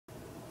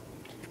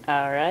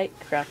Alright,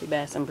 crappie,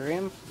 bass, and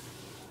brim.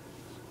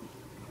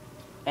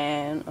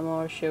 And I'm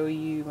going to show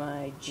you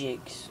my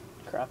jigs,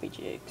 crappie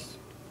jigs.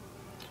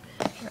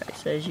 Alright,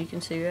 so as you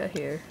can see right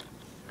here,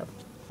 I've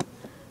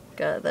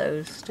got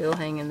those still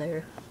hanging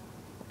there,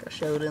 like I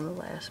showed in the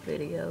last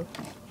video.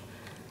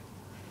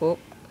 Whoop,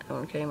 that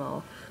one came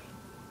off.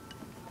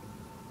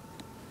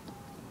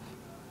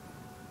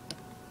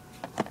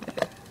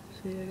 There.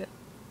 See, I got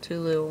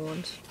two little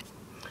ones.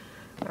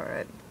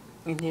 Alright,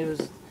 and here,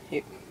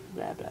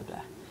 blah blah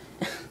blah.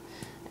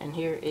 And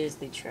here is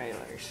the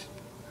trailers.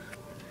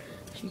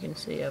 As you can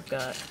see, I've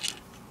got,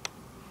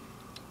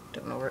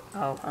 don't know where,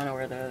 oh, I know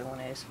where the other one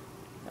is.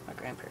 At my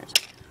grandparents'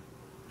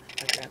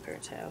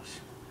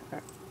 house.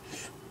 Right.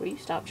 Will you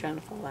stop trying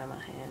to fall out of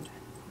my hand?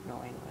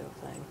 Annoying little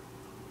thing.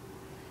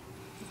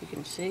 You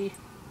can see,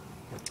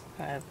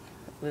 I have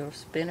a little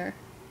spinner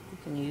you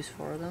can use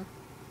for them.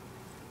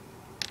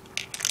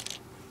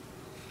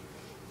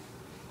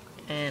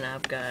 And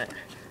I've got,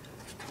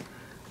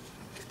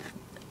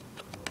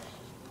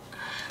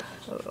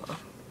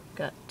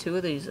 got two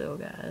of these little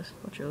guys,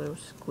 which are little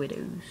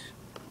squiddos.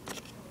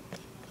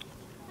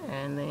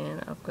 And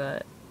then I've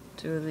got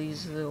two of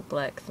these little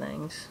black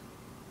things.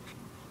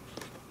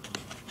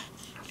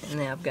 And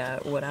then I've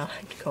got what I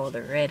like to call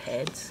the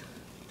redheads.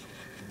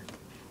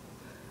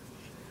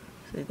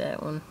 See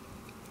that one?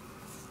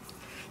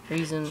 The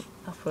reason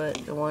I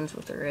put the ones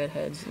with the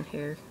redheads in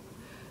here,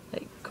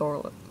 like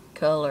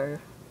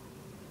color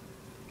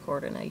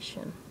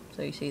coordination.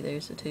 So you see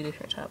there's the two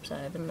different types I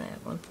have in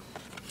that one.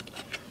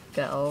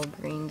 Got all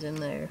greens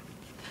in there.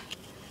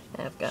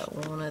 And I've got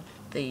one of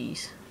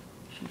these.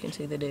 You can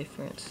see the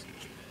difference.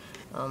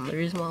 The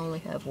reason why I only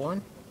have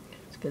one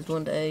is because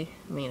one day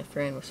me and a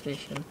friend was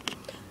fishing.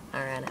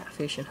 I ran out of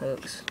fishing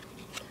hooks,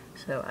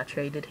 so I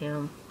traded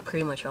him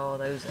pretty much all of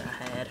those that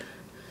I had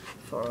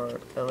for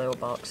a little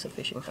box of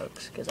fishing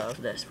hooks because I was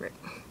desperate.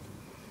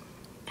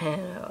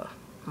 And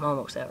I'm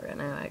almost out right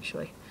now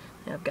actually.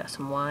 And I've got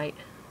some white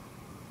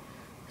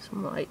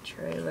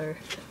trailer.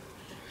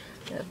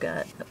 And I've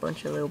got a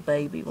bunch of little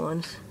baby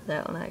ones.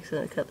 That one I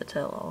accidentally cut the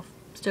tail off.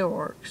 Still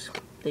works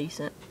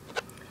decent.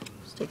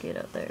 Stick it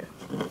up there.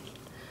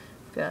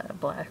 Got a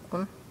black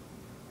one,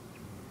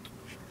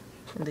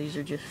 and these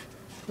are just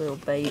little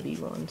baby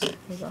ones,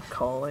 as I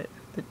call it,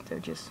 but they're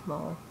just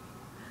small.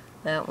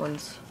 That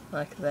one's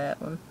like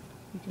that one,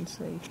 you can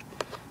see,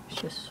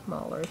 it's just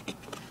smaller.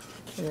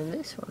 And then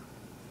this one,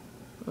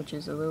 which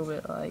is a little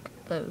bit like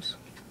those,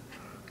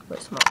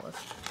 but smaller.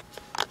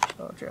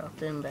 So I'll drop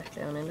them back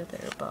down into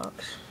their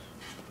box.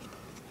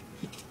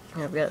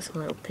 And I've got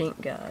some little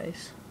pink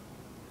guys.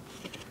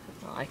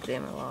 I like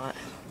them a lot.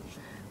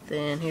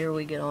 Then here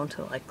we get on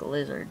to like the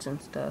lizards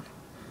and stuff.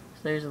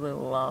 So there's a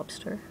little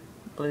lobster,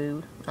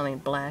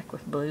 black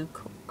with blue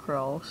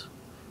claws.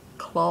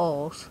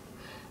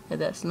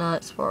 And that's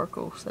not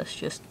sparkles, that's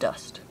just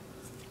dust.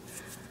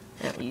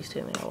 I haven't used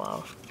him in a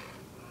while.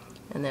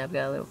 And then I've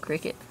got a little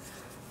cricket.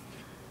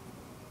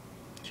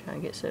 Trying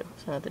to get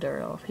some of the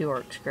dirt off. He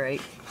works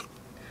great.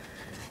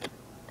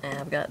 And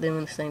I've got them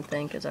in the same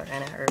thing because I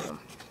ran out of them.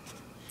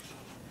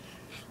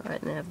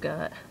 Alright, now I've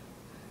got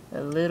a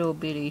little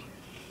bitty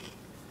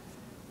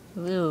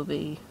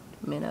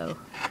minnow,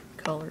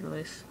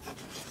 colorless.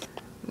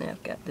 Now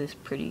I've got this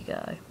pretty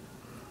guy,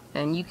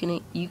 and you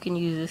can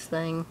use this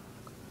thing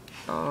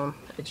on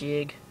a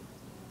jig,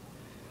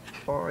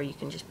 or you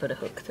can just put a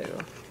hook through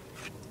them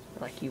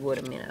like you would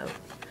a minnow.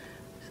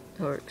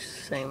 It works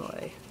the same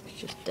way.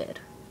 It's just dead,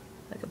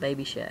 like a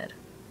baby shad.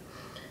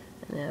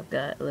 And then I've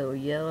got a little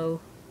yellow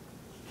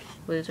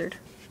lizard.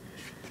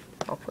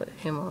 I'll put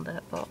him on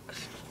that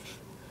box.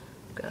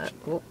 Got,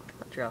 whoop,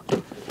 I dropped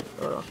him.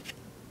 Hold on.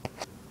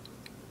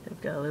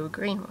 I've got a little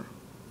green one.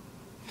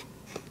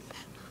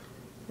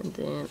 And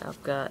then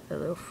I've got a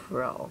little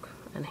frog,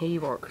 and he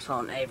works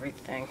on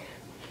everything.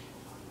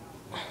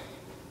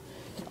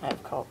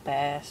 I've caught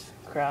bass,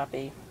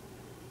 crappie,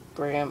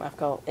 brim. I've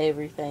caught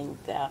everything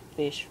that I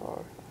fish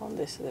for on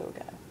this little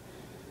guy.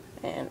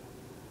 And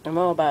I'm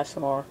gonna buy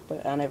some more,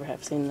 but I never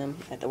have seen them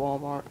at the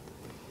Walmart.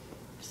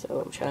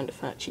 So I'm trying to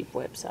find a cheap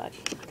website,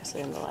 like I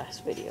said in the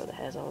last video, that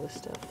has all this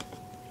stuff.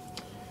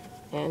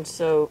 And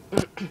so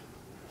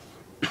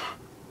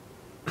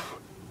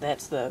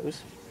that's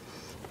those.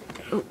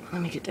 Oh,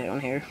 let me get down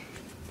here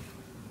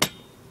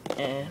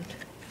and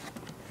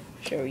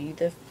show you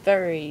the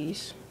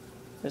furries,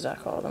 as I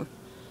call them.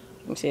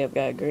 You can see I've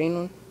got a green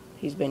one.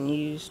 He's been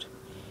used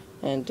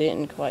and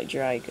didn't quite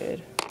dry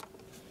good.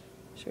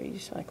 So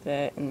just like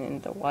that. And then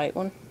the white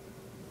one.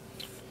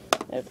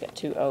 I've got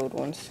two old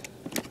ones.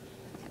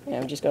 And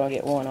I'm just going to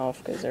get one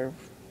off because they're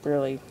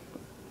really,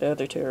 the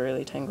other two are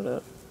really tangled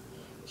up.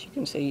 As you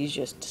can see, he's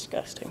just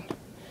disgusting.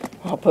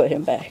 I'll put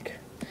him back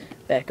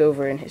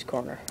over in his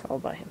corner all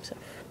by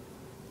himself.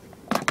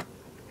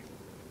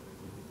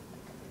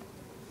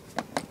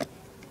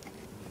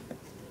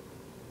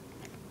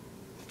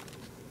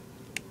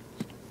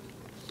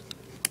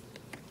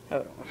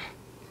 Hold on.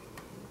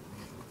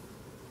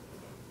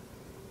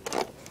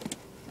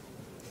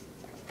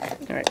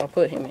 Alright, I'll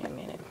put him in a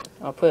minute.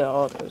 I'll put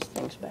all those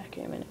things back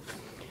in a minute.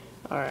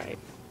 Alright.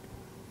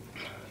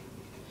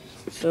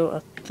 So I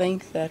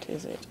think that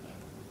is it.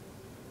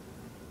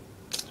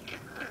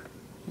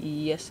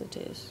 Yes, it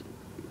is.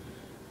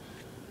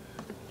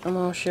 I'm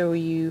gonna show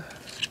you.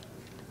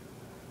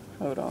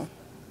 Hold on.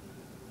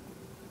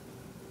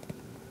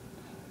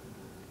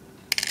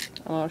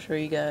 I'm gonna show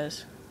you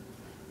guys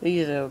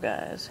these little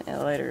guys in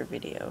a later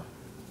video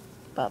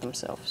by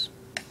themselves,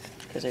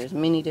 because there's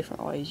many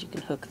different ways you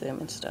can hook them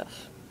and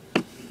stuff,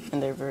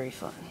 and they're very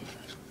fun.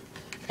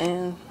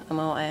 And I'm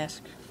gonna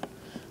ask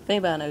if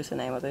anybody knows the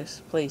name of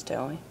this, please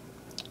tell me.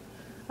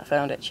 I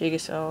found it at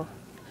Chickasaw.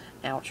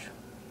 Ouch.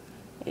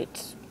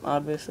 It's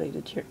obviously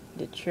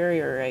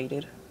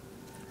deteriorated.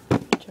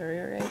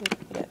 Deteriorated?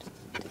 Yeah,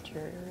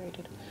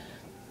 deteriorated.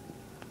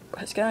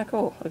 It's kind of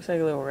cool. Looks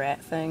like a little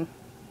rat thing.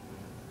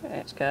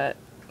 It's got,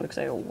 looks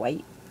like a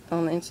weight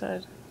on the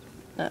inside.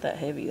 Not that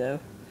heavy though.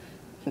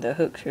 And the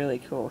hook's really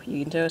cool.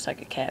 You can tell it's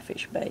like a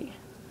catfish bait.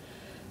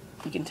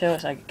 You can tell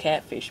it's like a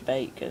catfish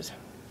bait because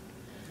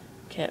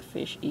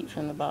catfish eat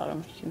from the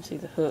bottom. You can see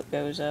the hook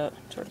goes up,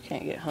 sort of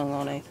can't get hung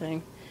on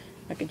anything.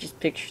 I can just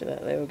picture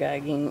that little guy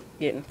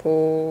getting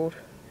pulled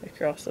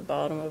across the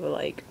bottom of a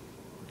lake.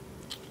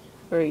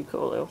 Very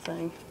cool little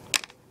thing.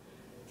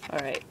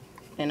 Alright,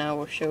 and I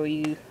will show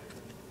you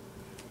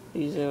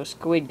these little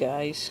squid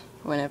guys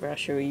whenever I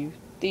show you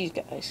these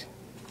guys.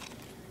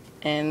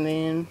 And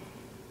then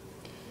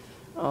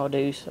I'll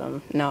do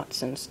some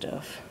knots and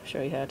stuff.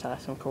 Show you how to tie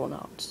some cool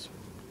knots.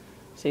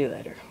 See you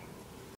later.